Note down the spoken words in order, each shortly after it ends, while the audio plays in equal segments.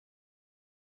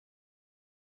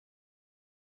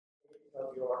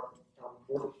of your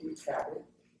worksheet packet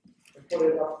and put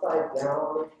it upside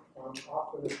down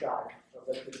off to the side. So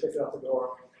that you pick up the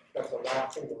door. That's the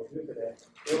last thing we'll do today.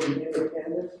 It will be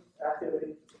independent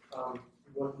activity.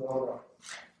 You wouldn't know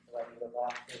that the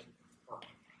last thing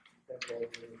that we'll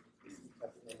do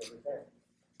at the end of the day.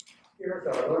 Here's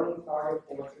our learning target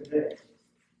for today.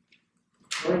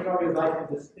 Learning target is I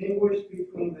can distinguish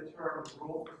between the terms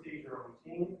rule, procedure, and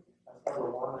routine. That's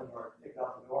number one on your pick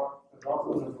out the door. There's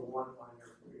also number one on your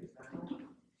pre-assessment.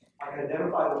 I can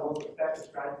identify the most effective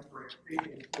strategy for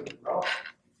increasing student growth.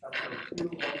 That's number two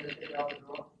on your pick out the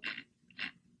door.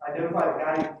 Identify the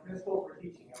guiding principle for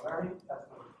teaching and learning. That's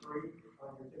number three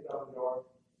on your pick out the door.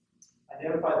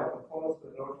 Identify the components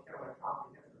of the North Carolina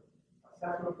comprehensive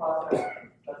assessment process.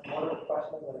 That's one of the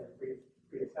questions on your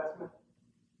pre-assessment.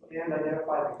 And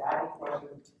identify the guiding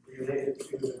questions related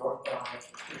to the North Carolina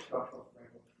Instructional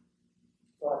Framework.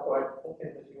 So that's what I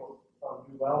think that you will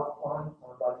do well on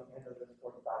by the end of this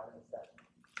 45-minute session.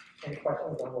 Any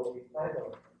questions on what we planned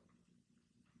on?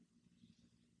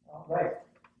 All right.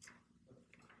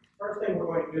 First thing we're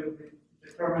going to do is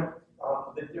determine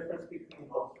the difference between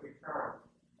those three terms.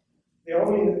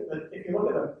 If you look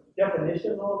at the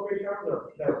definition of those three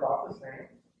terms, they're about the same.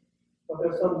 But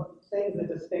there's some things that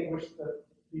distinguish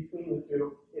between the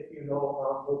two if you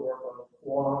know the work of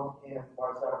Wong and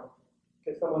Marzano.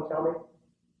 Can someone tell me?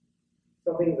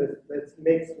 Something that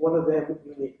makes one of them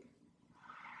unique.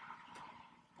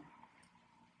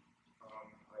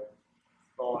 I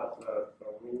thought that the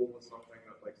rule was something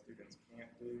that students can't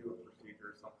do, a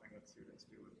procedure is something that students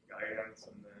do with guidance,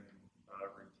 and then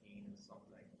routine is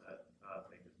something that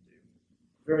they just do.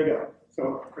 Very good.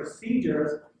 So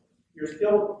procedures, you're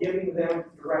still giving them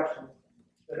directions.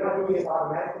 They're not doing it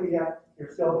automatically yet.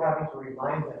 You're still having to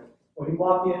remind them. When you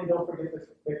walk in, don't forget to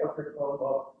pick up your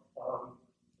Chromebook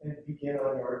and begin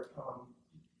on your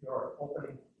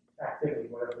opening activity,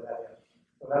 whatever that is.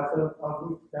 So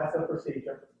that's a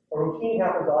procedure. A routine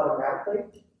happens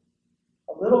automatically.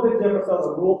 A little bit different on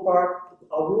the rule part.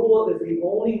 A rule is the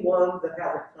only one that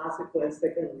has a consequence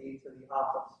that can lead to the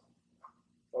office.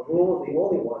 A rule is the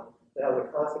only one that has a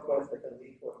consequence that can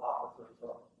lead to an office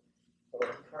result. So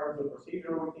in terms of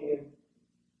procedural routine,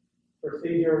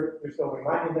 procedure, you're still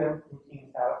reminding them,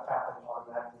 routines happen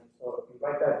automatically. So if you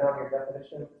write that down in your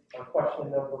definition on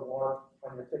question number one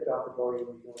on your tick out the door,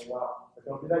 you'll be doing well. But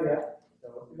don't do that yet.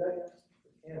 Don't do that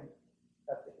yet.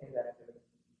 That's the end activity.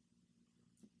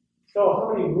 So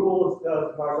how many rules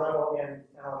does Marzano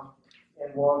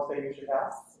and Wong say you should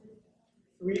have?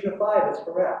 3 to 5 is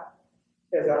correct.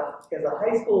 As a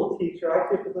high school teacher,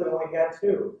 I typically only had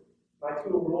 2. My 2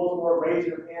 rules were raise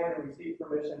your hand and receive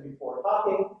permission before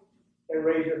talking, and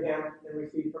raise your hand and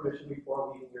receive permission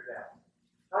before leaving your desk.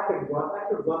 I could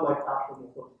run my classroom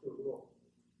with those 2 rules.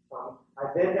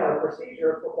 I then had a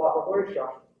procedure for cooperative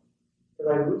instruction,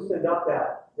 because I loosened up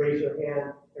that raise your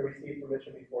hand and receive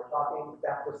permission before talking,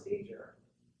 that procedure.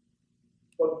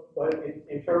 But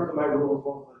in terms of my rules,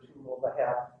 those are the 2 rules I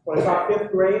had. When I taught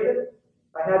 5th grade,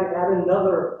 I had to add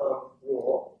another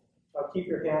rule of keep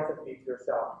your hands and feet to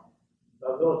yourself.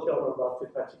 Little children love to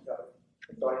touch each other.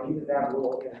 And so I needed that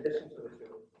rule in addition to the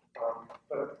 2.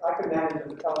 But I could manage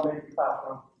in the elementary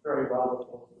classroom very well with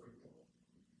those 3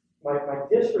 rules. My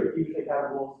district usually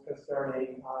had rules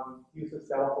concerning use of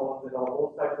cell phones and all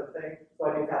those types of things, so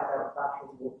I didn't have to have a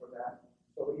classroom rule for that.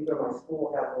 So either my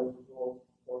school had those rules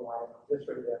or my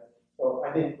district did. So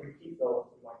I didn't repeat those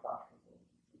in my classroom rules.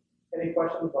 Any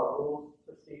questions about rules,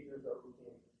 procedures, or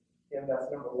routines? Again, that's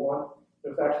number 1.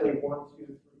 There's actually 1, 2,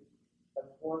 3. That's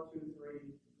 1, 2,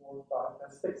 3, 4, 5.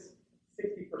 That's 60%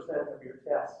 of your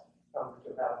test that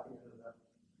you'll have at the end of the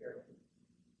period.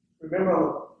 Remember, on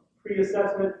the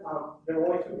pre-assessment, there were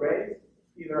only 2 grades,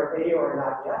 either an A or a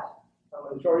not yet.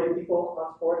 The majority of people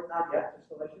scored not yet, just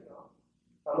to let you know.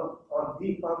 On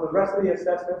the rest of the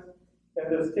assessments, and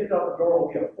this tick out the door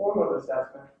will be a form of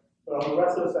assessment, but on the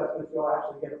rest of the assessments, you'll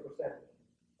actually get a percentage,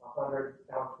 100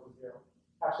 down to 0.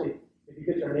 Actually, if you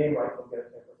get your name right, you'll get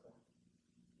a 10%.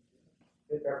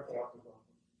 If everything else is wrong.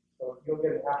 So you'll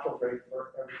get an actual grade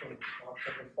for everything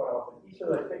that's going on. Each of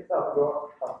the ticks out the door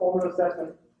are formative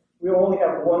assessments. We only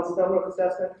have 1 summative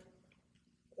assessment.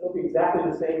 It'll be exactly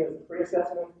the same as the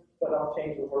pre-assessment, but I'll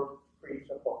change the word pre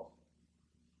to post.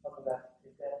 Other than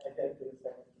that, identically the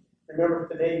same. Remember,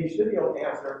 today you should be able to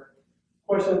answer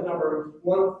questions numbers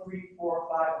 1, 3, 4,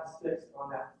 5, and 6 on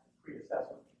that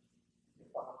pre-assessment.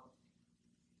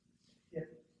 Yeah,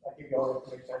 I'll give you all the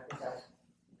information I think I have.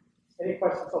 Any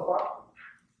questions so far?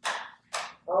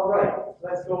 All right,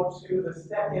 let's go to the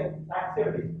second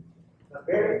activity. The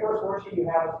very first worksheet you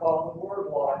have is called the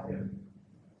word wall activity.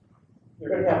 You're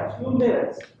going to have 2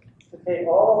 minutes to take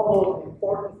all those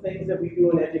important things that we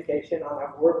do in education on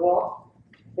that word wall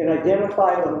and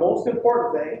identify the most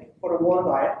important thing, put a one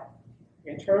by it,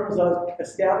 in terms of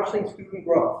establishing student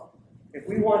growth. If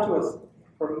we want to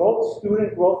promote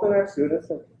student growth in our students,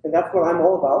 and that's what I'm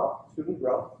all about, student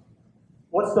growth,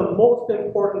 what's the most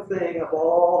important thing of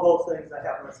all those things I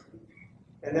have listed?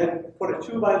 And then put a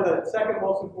 2 by the second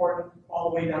most important all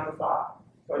the way down to 5.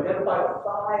 So identify the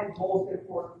 5 most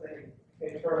important things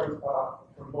in terms of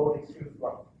promoting student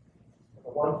growth.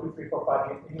 So 1, 2, 3, 4,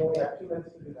 5. You only have 2 minutes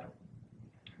to do that.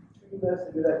 2 minutes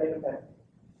to do that independently.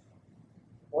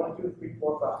 1, 2, 3,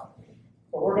 4, 5.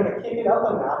 So we're going to kick it up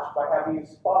a notch by having you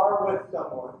spar with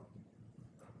someone,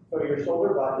 so your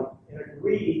shoulder buddy, and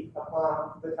agree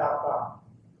upon the top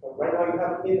 5. So right now you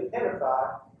have an independent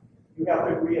 5. You have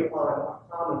to agree upon a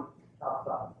common top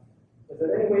 5. Is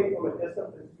there any way from a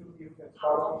distance that you can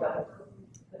start with each other?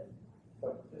 So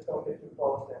just don't get too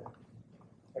close then.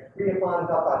 Agree upon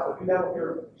top 5. So do that with your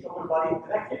shoulder buddy, and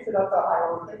that kicks it up to a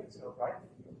higher order thinking skills, right?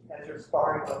 As you're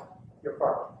sparring with your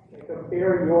partner. And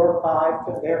compare your 5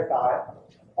 to their 5.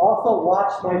 Also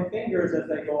watch my fingers as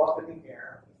they go up in the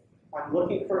air. I'm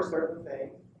looking for a certain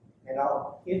thing, and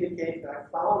I'll indicate that I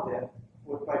found it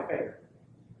with my finger.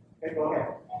 Okay, go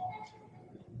ahead.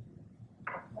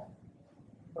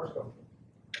 First one.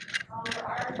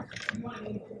 You want to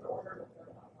move in order.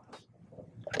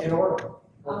 In order.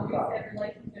 We said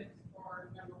relationships for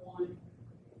number 1,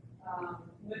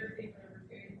 literacy for number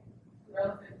 2,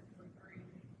 relatives for 3,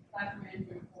 classroom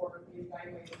management for the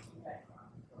evaluation feedback.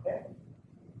 Okay.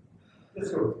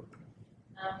 This group.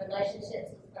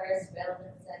 Relationships was first,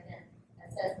 relevant second,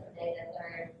 assessment data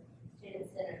third,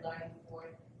 student-centered learning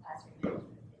fourth, classroom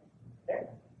management fifth. Okay.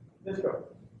 This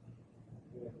group.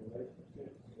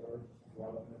 Relationships first,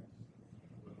 relevance,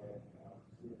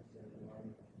 student-centered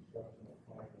learning, instructional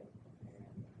framework,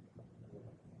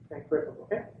 And curriculum.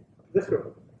 Okay. This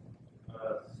group.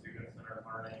 Student-centered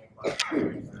learning, classroom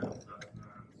management,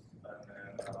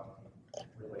 assessments, and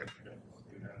then relationships with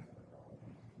students.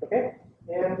 Okay.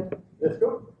 And this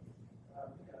group.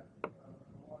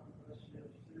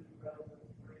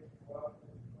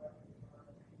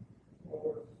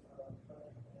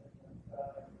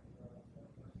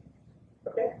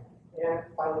 Okay. And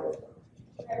finally this one.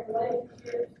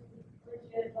 Relationships,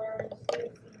 friendship, learning,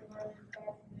 students, learning,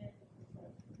 classroom management.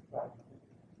 Right.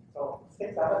 So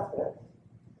 6 out of 6.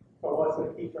 So what's the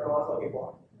teacher wants looking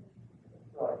for?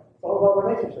 Right. It's all about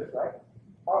relationships, right?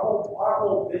 Our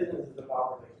whole business is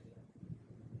about relationships.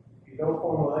 If you don't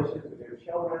form relationships with your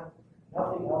children,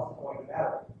 nothing else is going to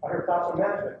matter. I heard classroom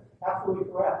management.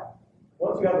 Absolutely correct.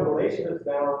 Once you have the relationships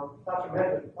down, classroom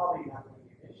management is probably not going to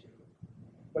be an issue.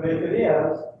 But if it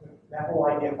is, that whole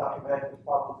idea of classroom management is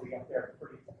probably up there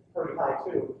pretty high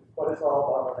too. But it's all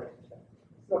about relationships.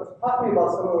 So talk to me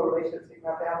about some of the relationships you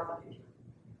have to have with the teacher.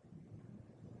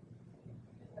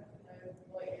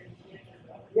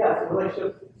 Yes,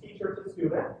 relationships teacher to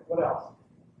student. What else?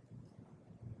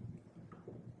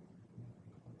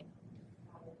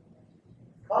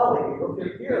 Colleague, with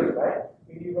your peers, right?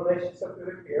 You need relationships with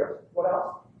your peers. What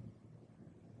else?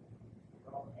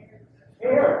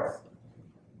 Parents.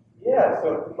 Yeah,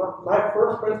 so my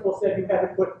first principal said you had to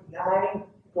put 9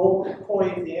 gold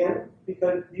coins in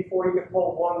because before you could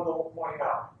pull 1 gold coin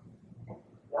out.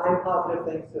 9 positive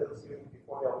things to the student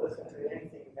before they'll listen to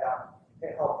anything that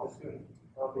can help the student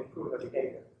improve their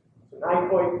behavior. So 9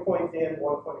 points in,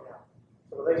 1 point out.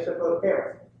 So relationship with the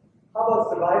parents. How about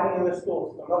surviving in the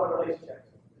schools? Another relationship.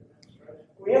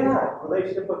 Yeah,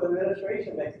 relationship with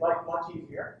administration makes life much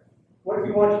easier. What if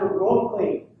you want your room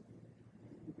clean?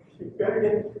 You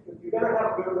better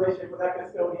have a good relationship with that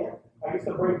custodian. I used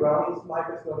to bring brownies to my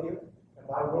custodian, and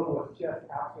my room was just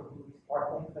absolutely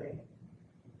sparkling clean.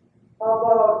 How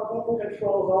about who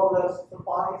controls all the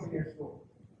supplies in your school?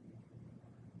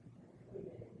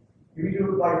 You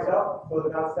do it by yourself, so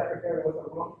there's not a secretary with a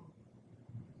room.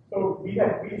 So we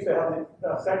used to have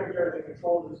the secretary that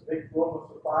controlled this big room of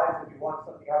supplies. If you want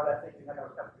something out of that thing, you have to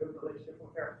have a good relationship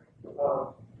with her.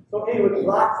 So anyway,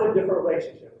 lots of different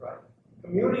relationships, right?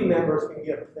 Community members can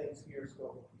give things to your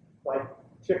school. Like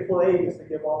Chick-fil-A used to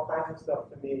give all kinds of stuff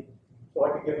to me so I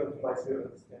could give them to my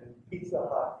students. And Pizza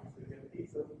Hut used to give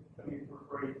pizza to me for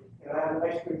free. And I had an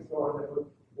ice cream store that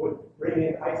would bring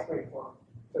in ice cream for me.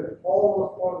 So all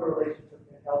those forms of relationships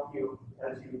can help you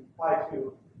as you try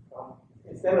to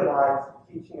incentivize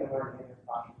teaching and learning in your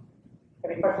classroom.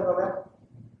 Any questions on that?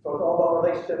 So it's all about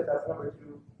relationships. That's number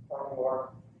 2 on your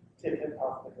tidbit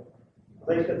out the door.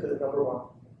 Relationships is number 1.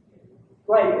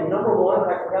 Right, and number 1,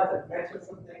 I forgot to mention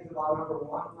some things about number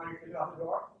 1 when you're getting out the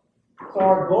door. So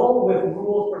our goal with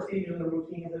rules, procedures, and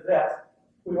routines is this.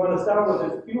 We want to start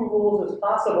with as few rules as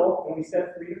possible, and we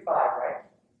said 3 to 5, right?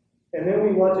 And then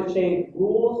we want to change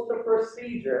rules to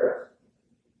procedures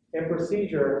and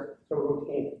procedures to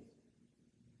routines.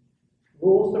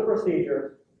 Rules to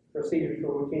procedures, procedures to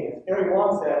routines. Harry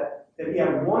Wong said that he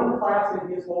had one class in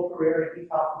his whole career that he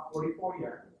taught for 44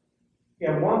 years. He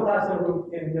had one class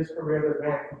in his career that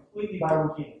ran completely by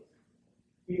routines.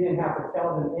 He didn't have to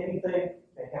tell them anything.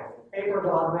 They handled the papers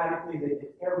automatically. They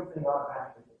did everything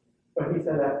automatically. But he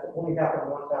said that only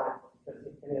happened one time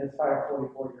in his entire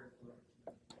 44-year career.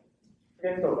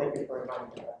 Okay, so thank you for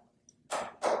reminding me of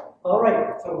that. All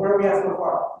right, so where are we at so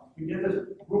far? We did this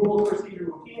rules, procedure,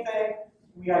 routine thing.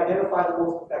 We identified the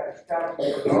most effective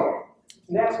strategy.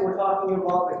 Next, we're talking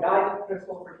about the guiding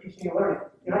principle for teaching and learning.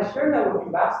 And I shared that with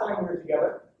you last time we were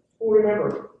together. Who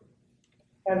remembers?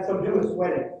 Had some do with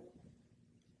sweating.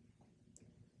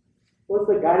 What's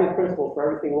the guiding principle for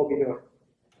everything we'll be doing?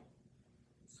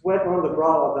 Sweat on the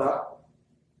brow of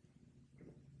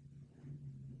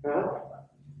the... Huh?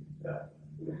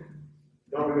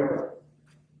 Don't remember.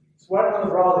 Sweat on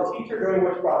the brow of the teacher during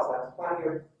which process? Planning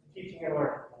your teaching and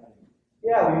learning.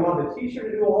 Yeah, we want the teacher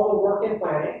to do all the work in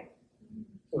planning.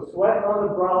 So sweat on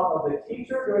the brow of the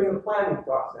teacher during the planning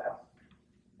process.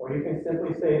 Or you can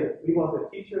simply say that we want the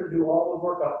teacher to do all the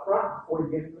work up front before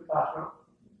you get into the classroom.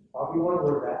 However you want to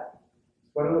word that.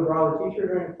 Sweat on the brow of the teacher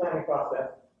during the planning process.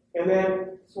 And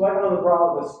then sweat on the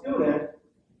brow of the student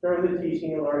during the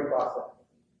teaching and learning process.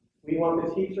 We want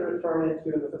the teacher to turn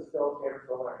into the facilitator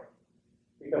for learning.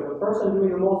 Because the person doing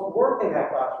the most work in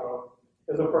that classroom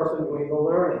is the person doing the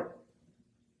learning.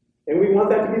 And we want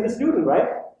that to be the student, right?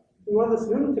 We want the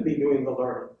student to be doing the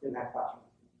learning in that classroom.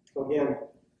 So again,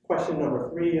 question number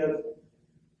 3 is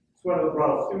sweat on the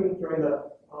brow of student during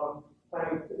the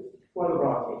planning, sweat on the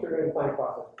brow of teacher during the planning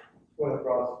process, sweat on the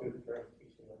brow of student during the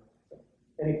teaching and learning. So,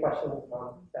 any questions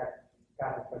on that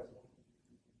guiding principle?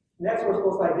 Next, we're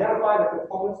supposed to identify the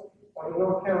components of the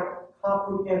North Carolina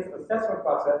comprehensive assessment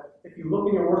process. If you look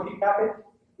in your worksheet package,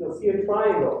 you'll see a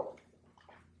triangle.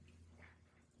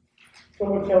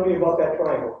 Someone tell me about that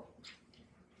triangle.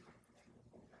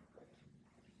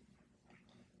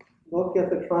 Look at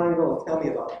the triangle and tell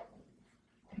me about it.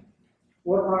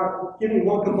 Give me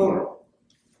one component.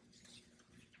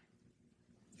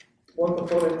 One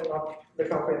component of the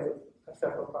comprehensive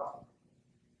assessment process.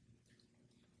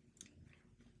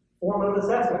 Form of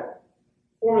assessment.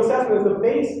 Form of assessment is the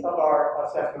base of our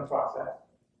assessment process.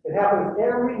 It happens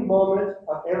every moment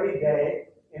of every day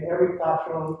in every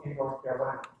classroom in North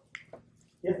Carolina.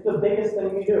 It's the biggest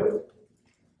thing we do.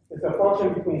 It's a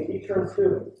function between teacher and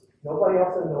student. Nobody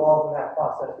else is involved in that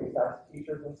process besides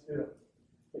teachers and students.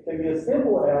 It can be as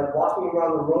simple as walking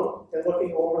around the room and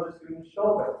looking over the student's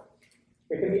shoulder.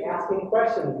 It can be asking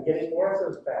questions and getting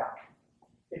answers back.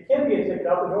 It can be a ticket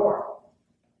out the door.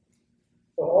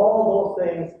 So all those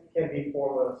things can be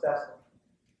form of assessment.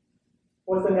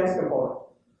 What's the next component?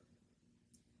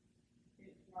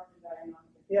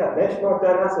 Yeah, benchmark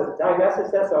diagnosis.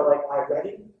 Diagnostic tests are like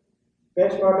I-ready.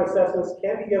 Benchmark assessments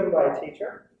can be given by a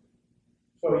teacher.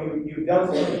 So you've done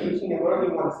some teaching and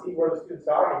learning, you want to see where the students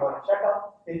are, you want to check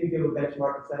up, then you give a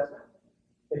benchmark assessment.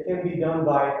 It can be done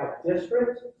by a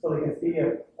district, so they can see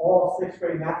if all 6th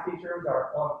grade math teachers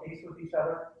are on pace with each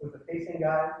other with the pacing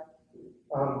guide.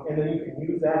 And then you can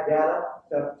use that data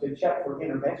to check for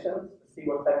interventions, to see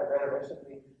what type of interventions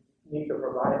we need to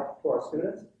provide to our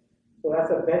students. So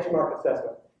that's a benchmark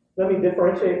assessment. Let me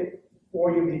differentiate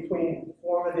for you between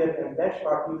formative and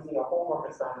benchmark using a homework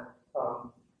assignment.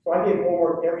 So I give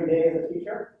homework every day as a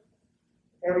teacher.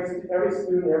 Every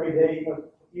student, every day,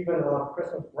 even on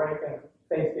Christmas break and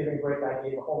Thanksgiving break, I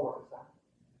gave a homework assignment.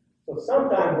 So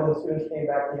sometimes when the students came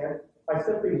back in, I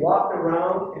simply walked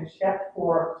around and checked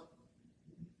for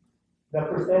the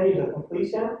percentage of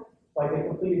completion, like they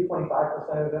completed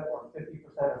 25% of it, or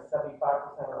 50%, or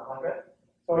 75%, or 100.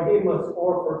 So I gave them a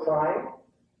score for trying.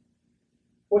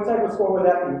 What type of score would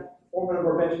that be? Formative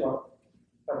or benchmark?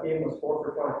 I gave them a score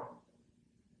for trying.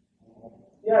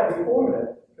 Yeah, it'd be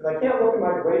formative, because I can't look at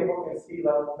my grade book and see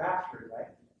level mastery, right?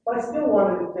 But I still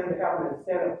wanted them to have an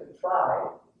incentive to try,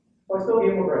 so I still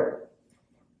gave them a grade.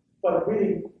 But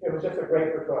really, it was just a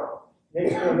grade for trying.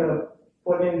 Make sure to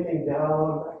put anything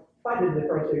down. I tried to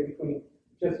differentiate between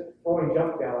just throwing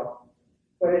junk down.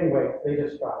 But anyway, they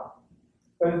just tried.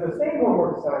 But it's the same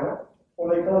homework assignment. When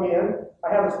they come in,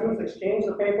 I have the students exchange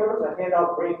the papers. I hand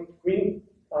out green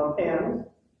pens.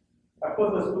 I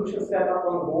put the solution set up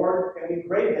on the board, and we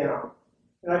grade them.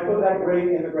 And I put that grade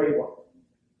in the grade book.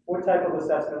 What type of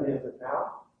assessment is it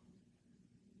now?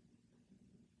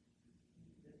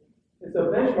 It's a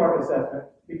benchmark assessment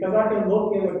because I can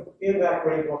look in that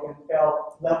grade book and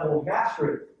tell level of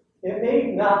mastery. It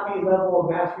may not be level of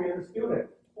mastery of the student.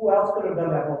 Who else could have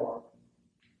done that homework?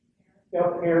 You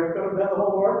know, parent could have done the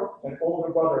homework, an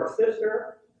older brother or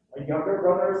sister, a younger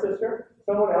brother or sister,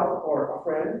 someone else or a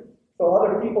friend. So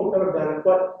other people could have done it,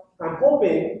 but I'm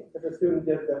hoping that the student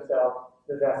did it themselves,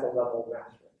 that that's a level of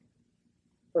mastery.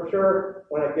 For sure,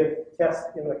 when I give tests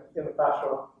in the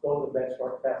classroom, those are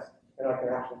benchmark tests, and I can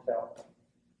actually tell.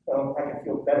 I can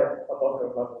feel better about their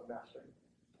level of mastery.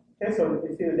 Okay, so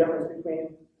you see the difference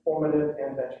between formative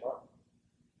and benchmark.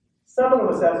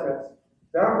 Summative assessments,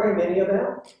 there aren't very many of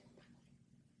them.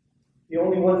 The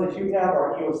only ones that you have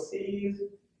are EOCs.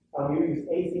 You use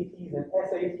ACTs and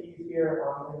SATs here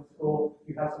in school.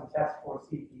 You have some tests for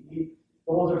CPE.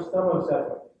 Those are summative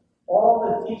assessments. All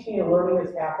the teaching and learning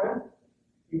has happened.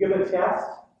 You give a test,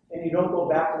 and you don't go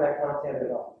back to that content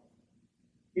at all.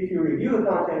 If you review the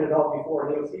content at all before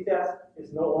an EOC test,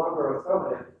 it's no longer a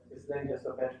summative, it's then just a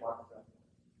benchmark assessment.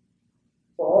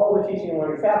 So all the teaching and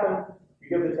learning has happened, you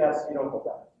give the test, you don't go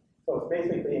back. So it's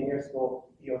basically in your school,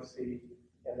 EOC,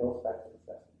 and those types of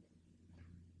assessments.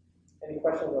 Any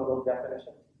questions on those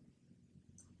definitions?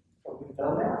 So we've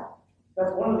done that.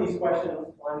 That's one of these questions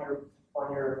on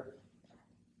your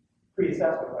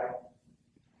pre-assessment, right?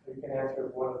 So you can answer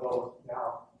one of those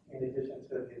now, in addition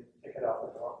to the pick it up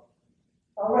the door.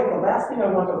 All right, the last thing I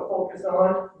want to focus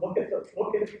on, look at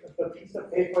the piece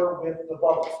of paper with the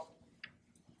bubbles.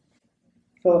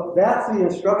 So that's the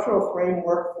instructional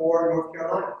framework for North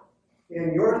Carolina.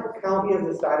 And your county has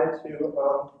decided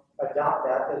to adopt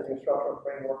that as the instructional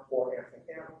framework for Anson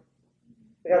County.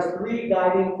 It has 3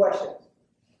 guiding questions.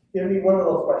 Give me one of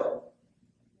those questions.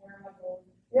 Where am I going?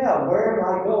 Yeah, where am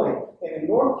I going? And in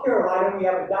North Carolina, we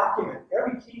have a document.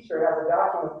 Every teacher has a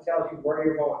document that tells you where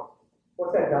you're going.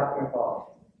 What's that document called?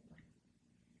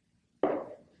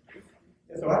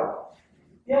 It's what?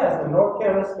 Yeah, it's the North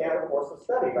Carolina Standard Course of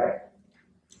Study, right?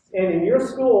 And in your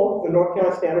school, the North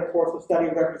Carolina Standard Course of Study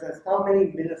represents how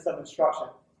many minutes of instruction?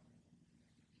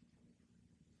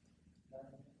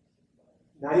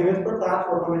 90 minutes per class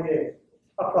for how many days?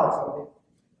 Approximately.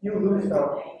 You lose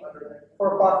some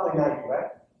for approximately 90,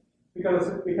 right? Because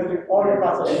all your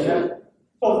classes are semester.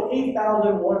 So it's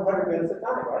 8,100 minutes of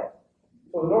time, right?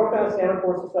 So the North Carolina Standard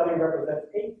Course of Study represents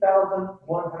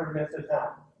 8,100 minutes of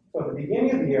time. So at the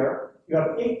beginning of the year, you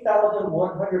have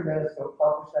 8,100 minutes to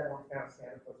accomplish that North Carolina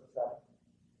Standard Course of Study.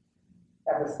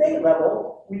 At the state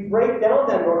level, we break down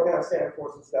that North Carolina Standard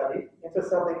Course of Study into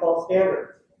something called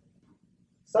standards.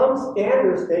 Some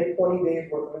standards take 20 days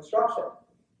worth of instruction.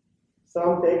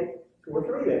 Some take 2 or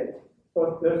 3 days.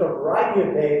 So there's a variety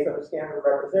of days that a standard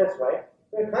represents, right?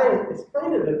 It's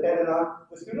kind of dependent on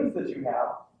the students that you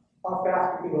have, how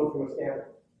fast you can go through a standard.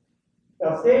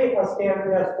 Now, say a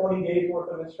standard has 20 days worth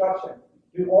of instruction.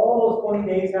 Do all those 20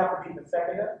 days have to be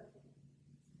consecutive?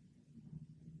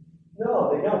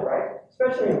 No, they don't, right?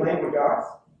 Especially in language arts.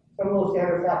 Some of those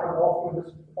standards happen all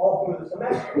through the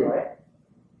semester, right?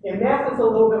 In math, it's a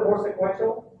little bit more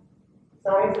sequential.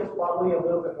 Science is probably a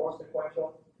little bit more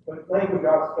sequential, but language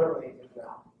arts certainly is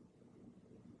not.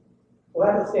 So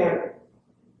that's a standard.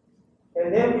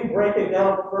 And then we break it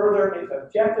down further into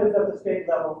objectives at the state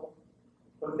level.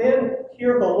 But then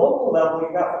here at the local level,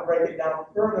 you have to break it down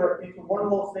further into one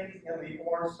of those things in the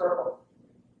orange circle.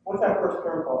 What's that first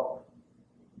term called?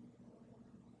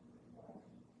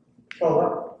 So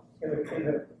what? In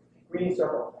the green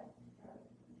circle.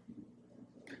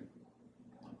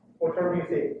 What term do you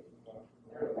see?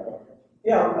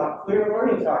 Yeah, a clear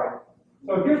learning target.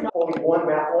 So here's not only one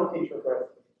Math 1 teacher, for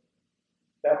instance.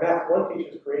 That Math 1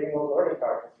 teacher is creating those learning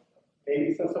targets.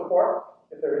 Maybe some support,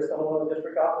 if there is someone in the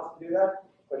district office to do that,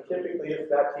 but typically it's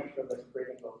that teacher that's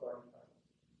creating those learning targets.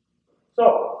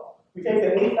 So, we take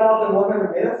the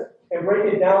 8,100 minutes and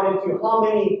break it down into how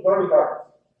many learning targets?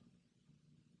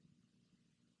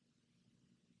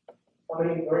 How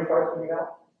many learning targets have you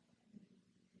got?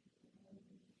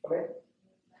 How many?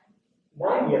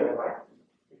 90 of them, right?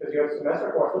 Because you have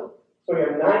semester courses. So you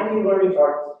have 90 learning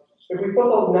targets. If we put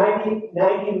those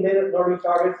 90-minute learning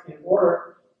targets in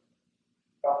order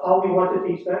of how we want to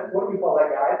teach them, what do we call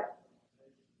that guide?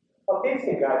 A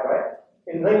pacing guide, right?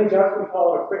 In language arts, we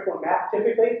call it a curriculum map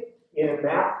typically. In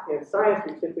math and science,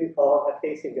 we typically call it a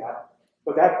pacing guide.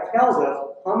 So that tells us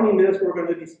how many minutes we're going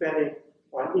to be spending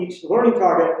on each learning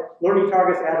target. Learning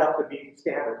targets add up to be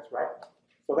standards, right?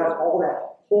 So that's all that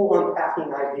whole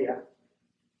unpacking idea.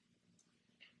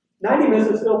 90 minutes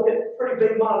is still a pretty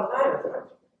big amount of time, isn't it?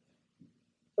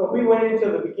 So if we went into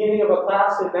the beginning of a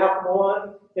class in Math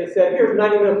 1 and said, here's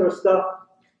 90 minutes worth of stuff,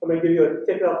 I'm going to give you a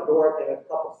ticket out the door in a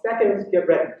couple seconds, get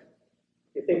ready.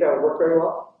 You think that would work very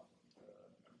well?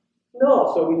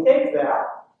 No, so we take that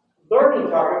learning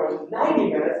target, which is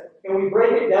 90 minutes, and we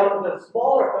break it down into a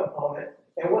smaller component.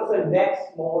 And what's the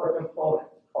next smaller component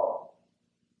called?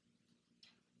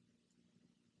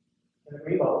 In the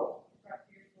remote.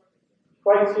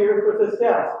 Criteria for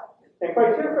success. And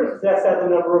criteria for success has a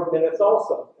number of minutes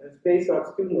also. And it's based on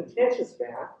student attention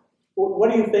span.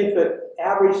 What do you think the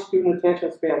average student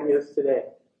attention span is today?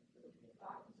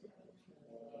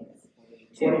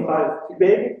 25 is too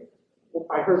big?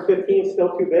 I heard 15 is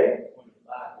still too big?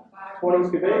 20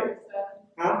 is too big?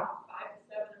 Huh? 5 to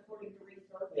 7 according to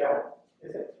research. Yeah.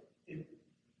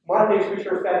 Modern day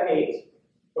research said 8,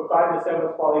 but 5 to 7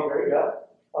 is probably very good.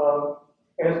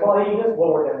 And it's probably even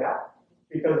lower than that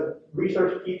because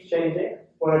research keeps changing.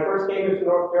 When I first came into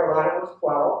North Carolina, it was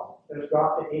 12, and it's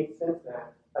dropped to 8 since then.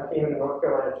 I came into North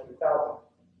Carolina in 2000.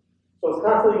 So it's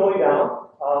constantly going down.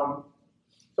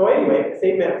 So anyway, it's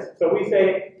 8 minutes. So we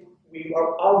say we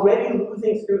are already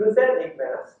losing students at 8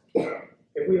 minutes.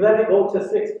 If we let it go to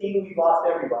 16, we've lost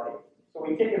everybody. So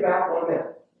we kick it back 1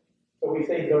 minute. So we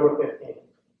say 0 to 15.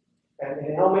 And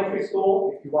in elementary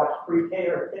school, if you watch pre-K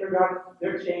or kindergarten,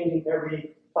 they're changing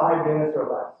every 5 minutes or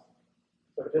less.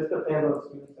 So it just depends on the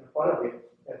students in front of you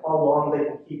and how long they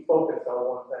can keep focused on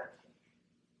one thing.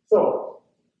 So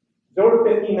 0 to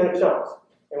 15-minute chunks.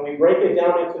 And we break it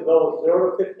down into those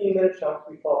 0 to 15-minute chunks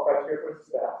we call criteria for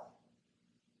success.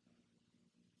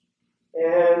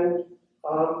 And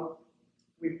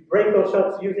we break those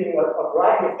chunks using a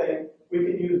variety of things. We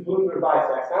can use Bloom's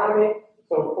revised taxonomy.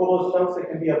 So for those chunks, it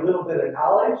can be a little bit of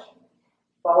knowledge,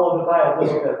 followed by a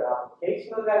little bit of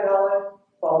application of that knowledge,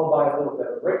 followed by a little bit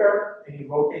of rigor, and you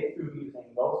rotate through using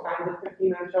those kinds of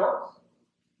 15-minute chunks.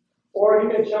 Or you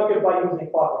can chunk it by using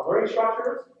cooperative learning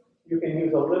structures. You can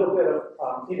use a little bit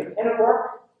of independent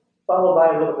work, followed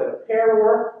by a little bit of pair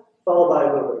work, followed by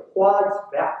a little bit of quads,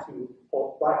 back to the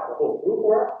whole group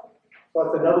work. So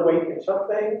that's another way you can chunk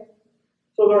things.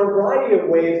 So there are a variety of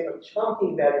ways of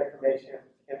chunking that information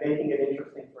and making it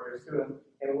interesting for your students,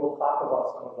 and we'll talk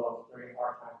about some of those during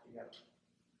our time together.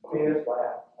 How many minutes do I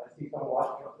have? I see someone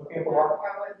watching. Looking for what?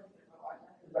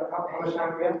 How much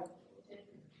time do we have?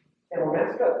 10 more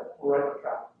minutes? Good. We're right on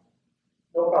track.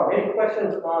 No problem. Any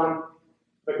questions on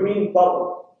the green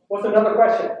bubble? What's another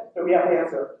question that we have to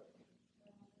answer?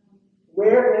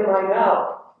 Where am I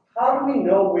now? How do we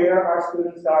know where our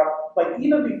students are? Like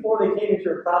even before they came into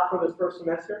your class for this first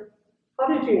semester, how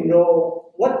did you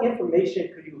know, what information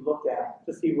could you look at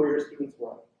to see where your students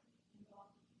were?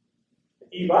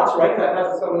 EBOS, right? That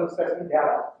has some assessment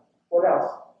data. What else?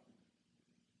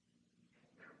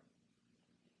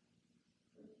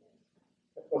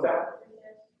 What's that?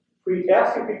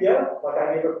 Pre-test you could get, like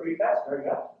I gave a pre-test, very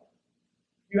good.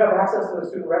 You have access to the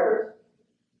student records,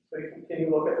 so you can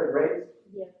look at their grades.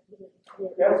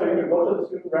 Yeah, so you can go to the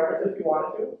student records if you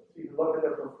wanted to. So you can look at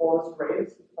their performance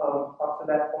grades up to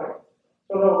that point.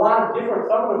 So there are a lot of different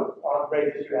summative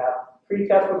grades that you have.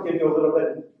 Pre-test will give you a little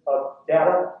bit of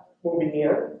data moving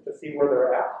in to see where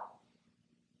they're at.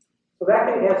 So that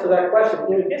can answer that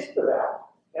question. In addition to that,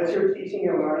 as you're teaching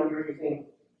and learning, you're using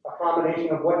a combination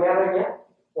of what data again?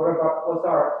 What's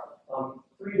our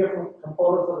 3 different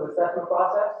components of the assessment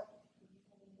process?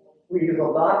 We use a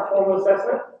lot of formal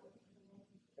assessment,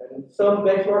 and some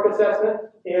benchmark assessment,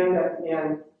 and at the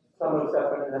end, some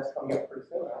assessment, and that's coming up pretty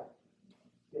soon, right?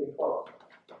 Getting close.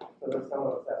 So there's some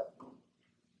assessment.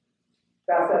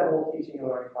 That's that whole teaching and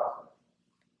learning process.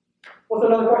 What's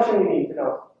another question we need to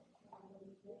know?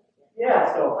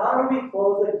 Yeah, so how do we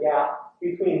close the gap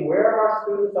between where our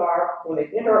students are when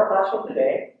they enter our classroom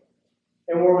today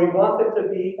and where we want them to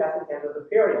be at the end of the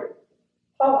period?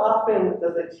 How often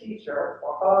does a teacher,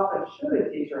 or how often should a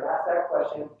teacher ask that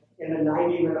question in a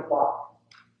 90-minute block?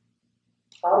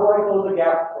 How do I close the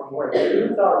gap from where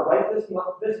students are right this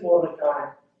moment of time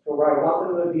to where I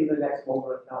want them to be the next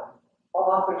moment of time? How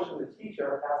often should the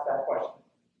teacher ask that question?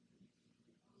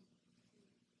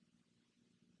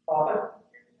 Often?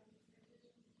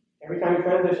 Every time you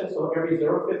transition, so every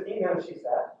 0 to 15 minutes, she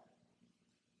said.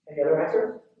 Any other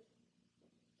answers?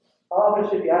 How often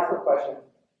should you ask the question,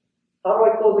 how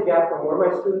do I close the gap from where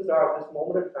my students are at this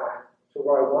moment of time to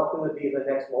where I want them to be the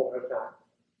next moment of time?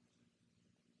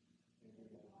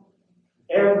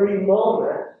 Every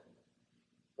moment,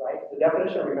 right? The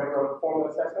definition, remember, of formal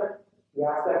assessment, you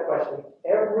ask that question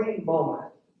every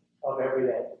moment of every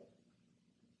day.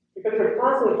 Because you're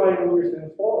constantly trying to move your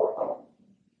students forward.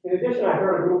 In addition, I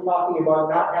heard a group talking about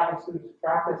not having students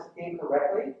practice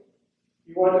incorrectly.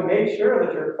 You want to make sure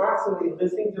that you're constantly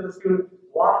listening to the student,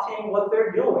 watching what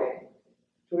they're doing,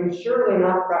 to ensure they're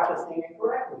not practicing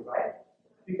incorrectly, right?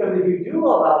 Because if you do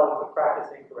allow them to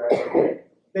practice incorrectly,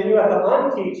 then you have to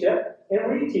unteach it and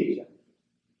reteach it,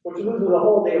 which loses a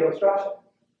whole day of instruction.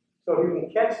 So if you can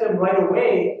catch them right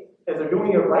away as they're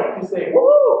doing it right, you say,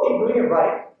 whoa, keep doing it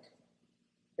right.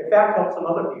 In fact, help some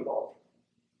other people.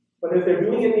 But if they're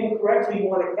doing it incorrectly, you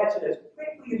want to catch it as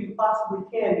quickly as you possibly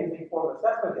can using form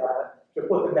assessment data to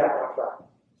put them back on track.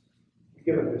 You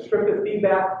give them descriptive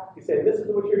feedback, you say, this is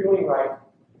what you're doing right,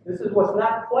 this is what's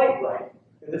not quite right,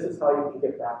 and this is how you can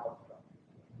get back on track.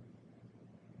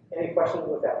 Any questions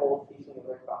with that whole teaching and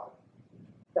learning process?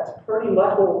 That's pretty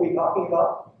much what we'll be talking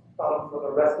about for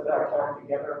the rest of our time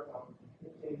together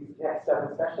in these next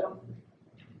 7 sessions.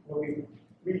 We'll be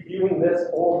reviewing this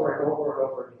over and over and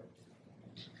over again.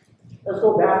 Let's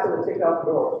go back to the tick out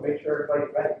the door to make sure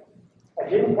everybody's ready. I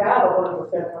didn't have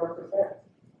 100%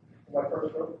 in my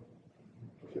first group,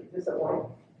 which is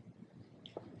disappointing.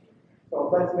 So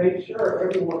let's make sure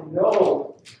everyone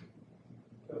knows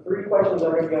the 3 questions that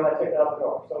are going to be on that tick out the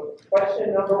door. So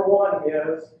question number 1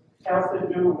 has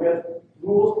to do with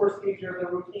rules, procedures,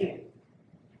 and routine.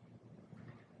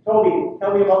 Toby,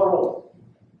 tell me about rules.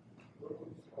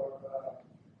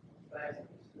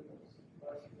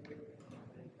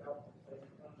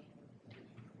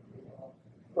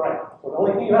 Right. So the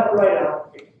only thing you have to write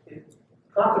down is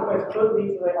consequence could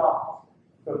lead to the opposite.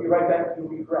 So if you write that, you'll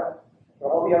be correct.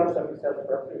 For all the other stuff you said is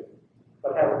correct too.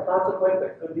 But have a consequence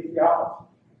that could lead to the opposite.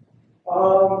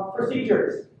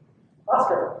 Procedures.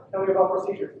 Oscar, tell me about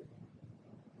procedures.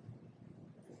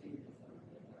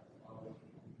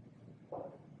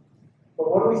 But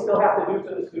what do we still have to do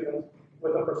to the students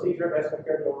with a procedure as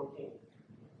compared to a routine?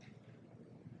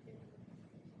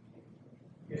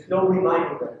 You're still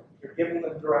reminding them. You're giving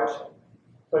them direction.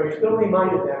 So you're still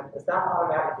reminding them. It's not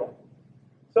automatic yet.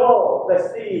 So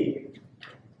let's see.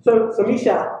 So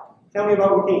Misha, tell me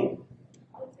about routine.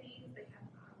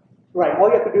 Right. All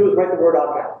you have to do is write the word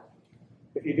automatic.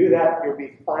 If you do that, you'll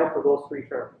be fine for those 3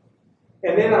 terms.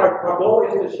 And then our goal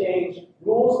is to change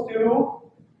rules to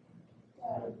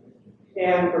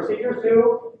and procedures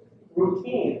to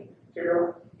routine. So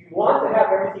you want to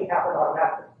have everything happen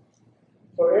automatically.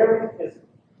 So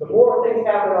the more things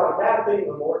happen automatically,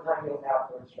 the more time you'll have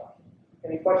for instruction.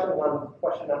 Any questions on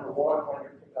question number 1 on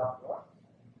your kickoff door?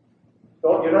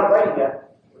 So you're not writing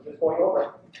yet. We're just going over it.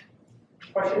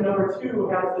 Question number 2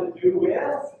 has to do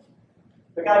with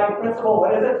the guiding principle.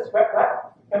 What is it? Sweat, right?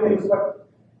 Tell me the sweat.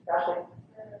 Ashley?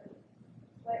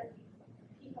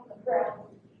 Keep on the ground.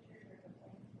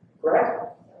 Correct?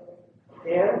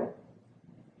 And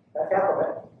that's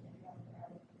alphabet.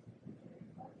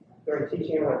 During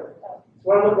teaching and learning.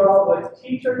 Sweat on the brow of the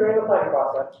teacher during the planning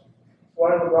process.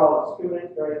 Sweat on the brow of the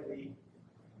student during the,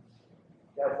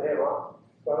 did I say it wrong?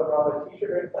 Sweat on the brow of the teacher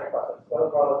during the planning process. Sweat on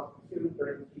the brow of the student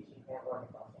during the teaching and learning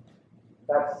process.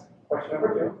 That's question number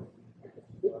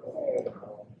 2.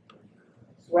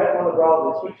 Sweat on the brow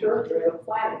of the teacher during the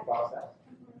planning process.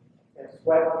 And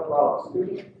sweat on the brow of the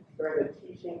student during the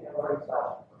teaching and learning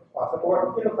process.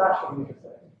 Or in the classroom, you could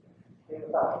say. In the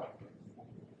classroom.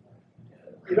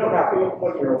 You don't have to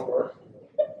put your own words.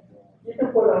 You can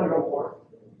put it on your own words.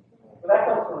 But that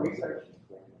comes from research.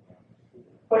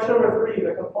 Question number 3,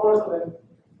 the components of it.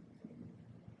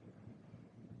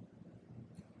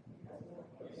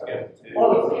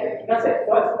 That's it.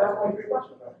 That's my 3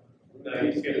 questions. No,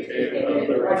 you skipped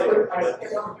 2. I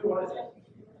skipped number 2. What is it?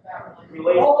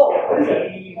 Relationship. Oh, what is it?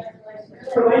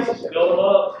 Relationship. Build them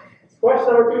up.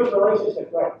 Question number 2 is relationship,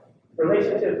 right?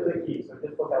 Relationship is the key, so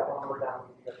just put that one word down.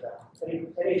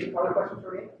 Any other questions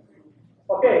for me?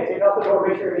 Okay, take out the door,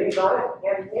 make sure your name's on it,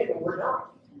 hand in hand, and we're done.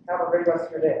 Have a great rest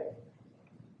of your day.